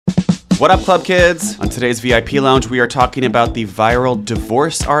What up, Club Kids? On today's VIP Lounge, we are talking about the viral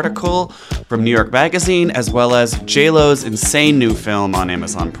divorce article from New York Magazine, as well as J-Lo's insane new film on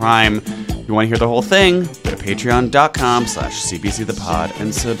Amazon Prime. If you want to hear the whole thing, go to patreon.com/CBCThePod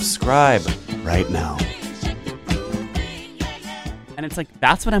and subscribe right now. And it's like,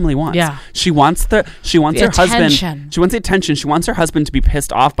 that's what Emily wants. Yeah. She wants her husband. Attention. She wants the attention. She wants her husband to be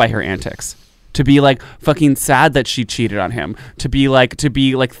pissed off by her antics. To be like fucking sad that she cheated on him. To be like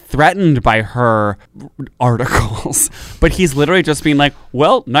threatened by her articles. But he's literally just being like,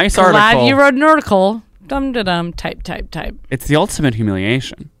 well, nice article. Glad you wrote an article. Dum-da-dum, type. It's the ultimate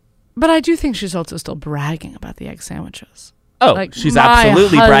humiliation. But I do think she's also still bragging about the egg sandwiches. Oh, Like, she's my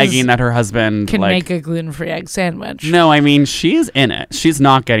absolutely hus- bragging that her husband Can make a gluten-free egg sandwich. No, I mean, she's in it. She's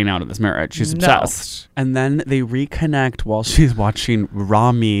not getting out of this marriage. She's No. obsessed. And then they reconnect while she's watching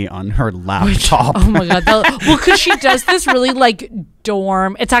Rami on her laptop. Oh my God. Well, because she does this really like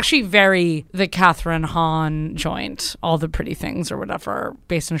dorm. It's actually very the Catherine Hahn joint, All the Pretty Things or whatever,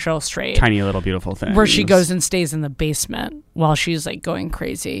 based in Cheryl Strait. Tiny little beautiful thing. Where she goes and stays in the basement while she's like going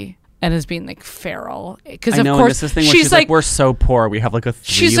crazy. And is being like feral because of course this is the thing where she's like, we're so poor. We have like a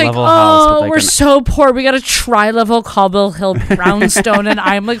 3-level house. With like we're so poor. We got a tri-level Cobble Hill brownstone, and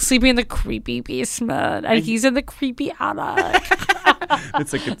I'm like sleeping in the creepy basement, and he's in the creepy attic.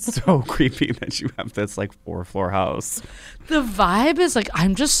 It's so creepy that you have this like 4-floor house. The vibe is like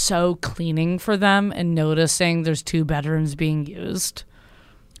I'm just so cleaning for them and noticing there's 2 bedrooms being used,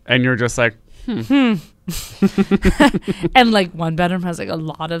 and you're just like, and like 1 bedroom has like a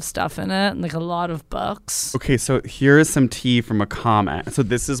lot of stuff in it and like a lot of books. Okay, so here is some tea from a comment. So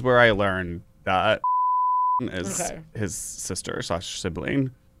this is where I learned that is his sister/sibling.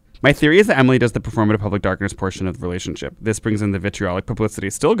 My theory is that Emily does the performative public darkness portion of the relationship. This brings in the vitriolic publicity,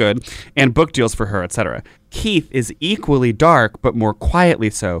 still good, and book deals for her, etc. Keith is equally dark, but more quietly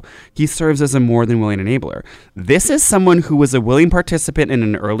so. He serves as a more than willing enabler. This is someone who was a willing participant in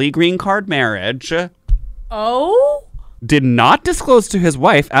an early green card marriage. Oh? Did not disclose to his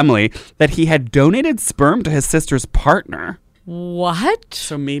wife, Emily, that he had donated sperm to his sister's partner. What?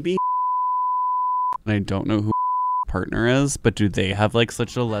 So maybe I don't know who partner is, but do they have like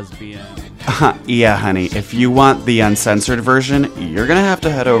such a lesbian? Yeah, honey. If you want the uncensored version, you're gonna have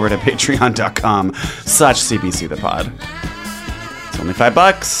to head over to patreon.com/CBCThePod. It's only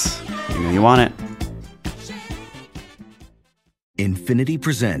 $5. You know you want it. Infinity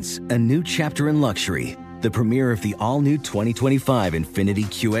presents a new chapter in luxury. The premiere of the all-new 2025 Infinity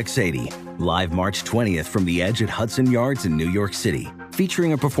QX80, live March 20th from the Edge at Hudson Yards in New York City,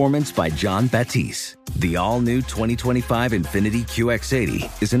 featuring a performance by John Batiste. The all-new 2025 Infinity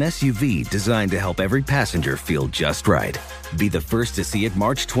QX80 is an SUV designed to help every passenger feel just right. Be the first to see it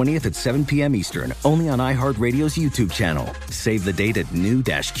March 20th at 7 p.m. Eastern, only on iHeartRadio's YouTube channel. Save the date at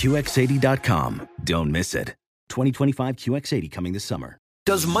new-QX80.com. Don't miss it. 2025 QX80 coming this summer.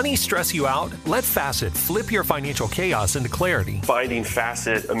 Does money stress you out? Let Facet flip your financial chaos into clarity. Finding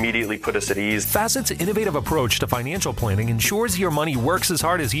Facet immediately put us at ease. Facet's innovative approach to financial planning ensures your money works as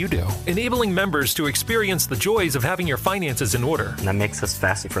hard as you do, enabling members to experience the joys of having your finances in order. And that makes us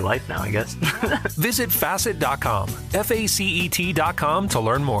Facet for life now, I guess. Visit Facet.com, FACET.com to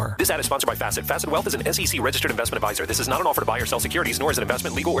learn more. This ad is sponsored by Facet. Facet Wealth is an SEC registered investment advisor. This is not an offer to buy or sell securities, nor is it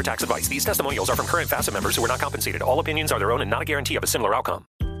investment, legal, or tax advice. These testimonials are from current Facet members who are not compensated. All opinions are their own and not a guarantee of a similar outcome.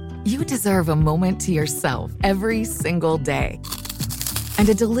 You deserve a moment to yourself every single day. And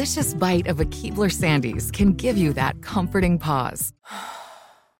a delicious bite of a Keebler Sandies can give you that comforting pause.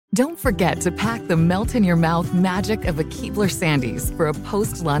 Don't forget to pack the melt-in-your-mouth magic of a Keebler Sandies for a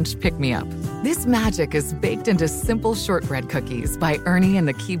post-lunch pick-me-up. This magic is baked into simple shortbread cookies by Ernie and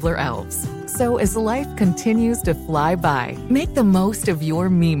the Keebler Elves. So as life continues to fly by, make the most of your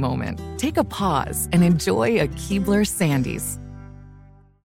me moment. Take a pause and enjoy a Keebler Sandies.